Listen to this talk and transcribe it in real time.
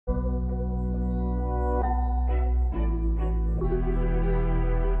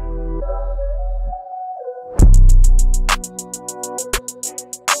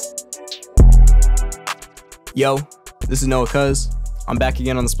Yo, this is Noah Cuz. I'm back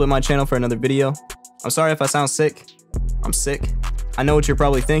again on the Splitmind channel for another video. I'm sorry if I sound sick. I'm sick. I know what you're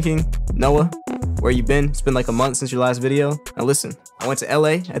probably thinking. Noah, where you been? It's been like a month since your last video. Now listen, I went to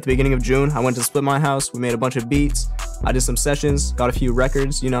LA at the beginning of June. I went to Splitmind house. We made a bunch of beats. I did some sessions, got a few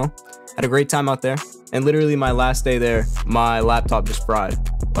records, you know. Had a great time out there. And literally my last day there, my laptop just fried.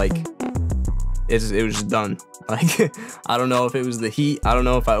 Like, it was just done. Like, I don't know if it was the heat, I don't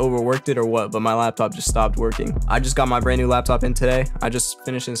know if I overworked it or what, but my laptop just stopped working. I just got my brand new laptop in today. I just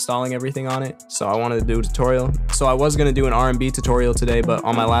finished installing everything on it, so I wanted to do a tutorial. So I was gonna do an R&B tutorial today, but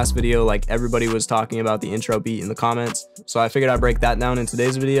on my last video, like, everybody was talking about the intro beat in the comments, so I figured I'd break that down in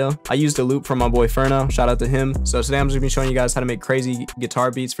today's video. I used a loop from my boy Ferno, shout out to him. So today I'm just gonna be showing you guys how to make crazy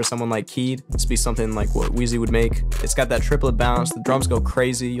guitar beats for someone like Keed. This be something like what WHEEZY would make. It's got that triplet bounce, the drums go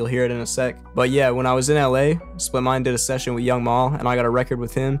crazy, you'll hear it in a sec. But yeah, when I was in LA, Splitmind did a session with Young Maul and I got a record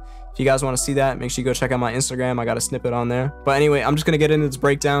with him. If you guys want to see that, make sure you go check out my Instagram. I got a snippet on there. But anyway, I'm just gonna get into this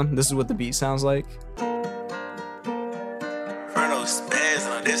breakdown. This is what the beat sounds like. Ferno's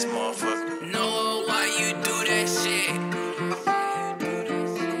spazzing on this motherfucker. No, why you do that shit?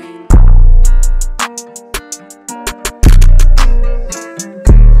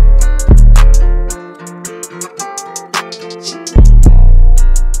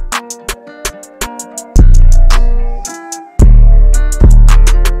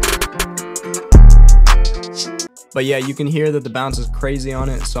 But yeah, you can hear that the bounce is crazy on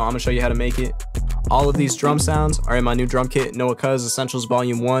it, so I'm gonna show you how to make it. All of these drum sounds are in my new drum kit, Noah Cuz Essentials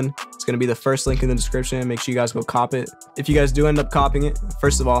Volume 1. It's gonna be the first link in the description. Make sure you guys go cop it. If you guys do end up copying it,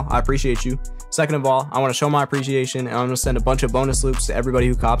 first of all, I appreciate you. Second of all, I wanna show my appreciation and I'm gonna send a bunch of bonus loops to everybody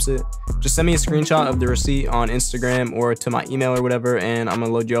who cops it. Just send me a screenshot of the receipt on Instagram or to my email or whatever, and I'm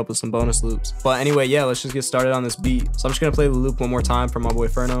gonna load you up with some bonus loops. But anyway, yeah, let's just get started on this beat. So I'm just gonna play the loop one more time for my boy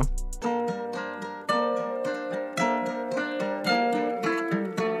Ferno.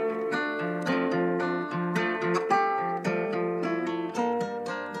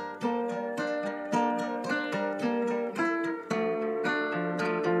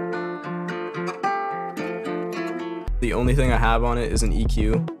 The only thing I have on it is an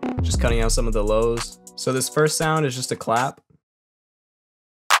EQ, just cutting out some of the lows. So this first sound is just a clap.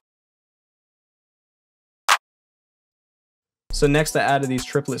 So next I added these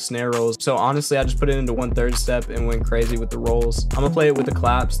triplet snare rolls. So honestly, I just put it into 1/3 step and went crazy with the rolls. I'm gonna play it with the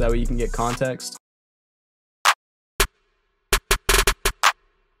claps, that way you can get context.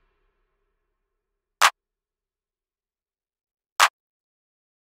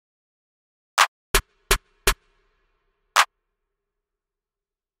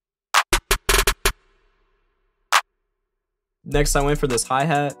 Next, I went for this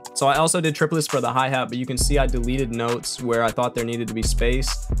hi-hat. So I also did triplets for the hi-hat, but you can see I deleted notes where I thought there needed to be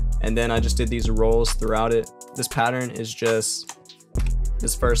space, and then I just did these rolls throughout it. This pattern is just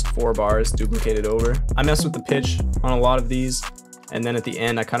this first 4 bars duplicated over. I messed with the pitch on a lot of these, and then at the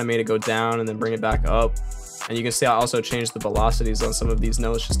end I kind of made it go down and then bring it back up. And you can see I also changed the velocities on some of these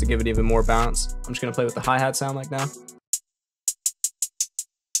notes just to give it even more bounce. I'm just gonna play with the hi-hat sound like now.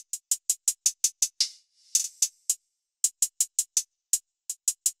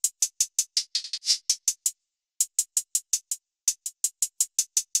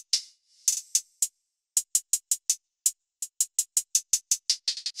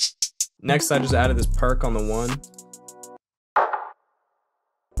 Next, I just added this perk on the 1.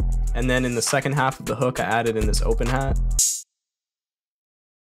 And then in the second half of the hook, I added in this open hat.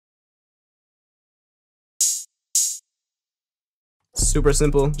 Super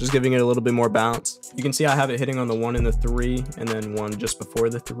simple, just giving it a little bit more bounce. You can see I have it hitting on the 1 and the 3, and then 1 just before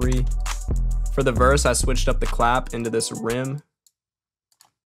the 3. For the verse, I switched up the clap into this rim.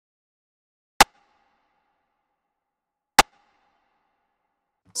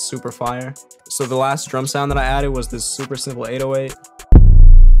 Super fire. So the last drum sound that I added was this super simple 808.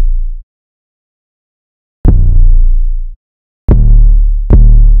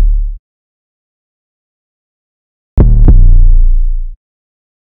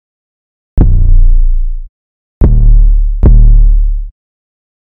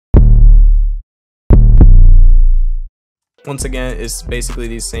 Once again, it's basically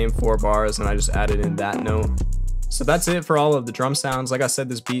these same 4 bars and I just added in that note. So that's it for all of the drum sounds. Like I said,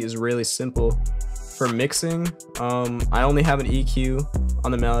 this beat is really simple. For mixing, I only have an EQ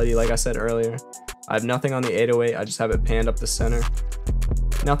on the melody, like I said earlier. I have nothing on the 808, I just have it panned up the center.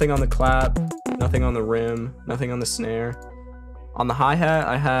 Nothing on the clap, nothing on the rim, nothing on the snare. On the hi-hat,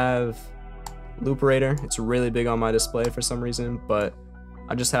 I have Looperator. It's really big on my display for some reason, but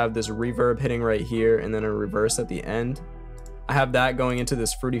I just have this reverb hitting right here and then a reverse at the end. I have that going into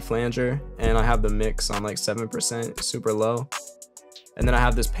this fruity flanger, and I have the mix on like 7%, super low. And then I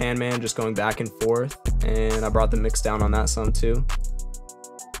have this pan man just going back and forth, and I brought the mix down on that some too.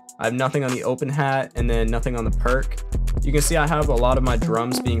 I have nothing on the open hat, and then nothing on the perk. You can see I have a lot of my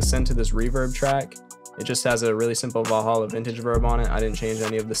drums being sent to this reverb track. It just has a really simple Valhalla vintage verb on it. I didn't change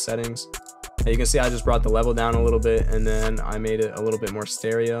any of the settings. And you can see I just brought the level down a little bit, and then I made it a little bit more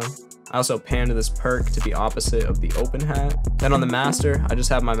stereo. I also panned this perk to be opposite of the open hat. Then on the master, I just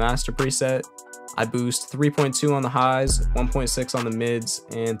have my master preset. I boost 3.2 on the highs, 1.6 on the mids,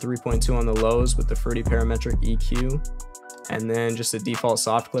 and 3.2 on the lows with the fruity parametric EQ. And then just a default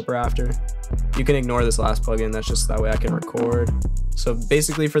soft clipper after. You can ignore this last plugin, that's just that way I can record. So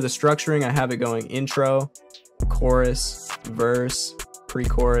basically for the structuring, I have it going intro, chorus, verse,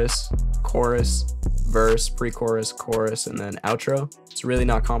 pre-chorus, chorus, verse, pre-chorus, chorus, and then outro. It's really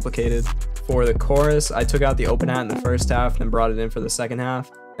not complicated. For the chorus, I took out the open hat in the first half and then brought it in for the second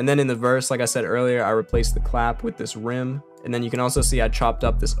half. And then in the verse, like I said earlier, I replaced the clap with this rim. And then you can also see I chopped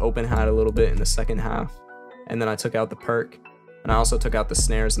up this open hat a little bit in the second half. And then I took out the perk. And I also took out the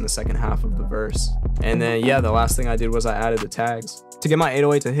snares in the second half of the verse. And then yeah, the last thing I did was I added the tags. To get my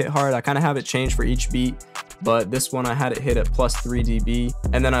 808 to hit hard, I kind of have it changed for each beat, but this one I had it hit at plus 3 dB,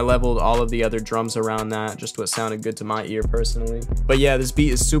 and then I leveled all of the other drums around that, just what sounded good to my ear personally. But yeah, this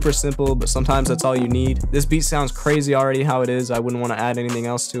beat is super simple, but sometimes that's all you need. This beat sounds crazy already how it is. I wouldn't want to add anything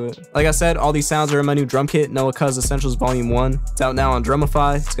else to it. Like I said, all these sounds are in my new drum kit, Noah Cuz Essentials Volume 1. It's out now on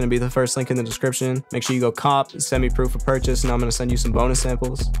Drumify. It's going to be the first link in the description. Make sure you go cop, send me proof of purchase, and I'm going to send you some bonus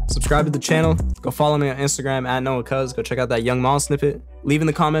samples. Subscribe to the channel. Go follow me on Instagram at Noah Cuz. Go check out that Young Mall snippet. Leave in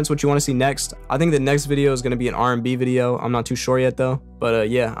the comments what you want to see next. I think the next video is going to be an R&B video. I'm not too sure yet though. But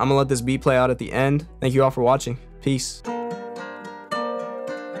yeah, I'm going to let this beat play out at the end. Thank you all for watching. Peace.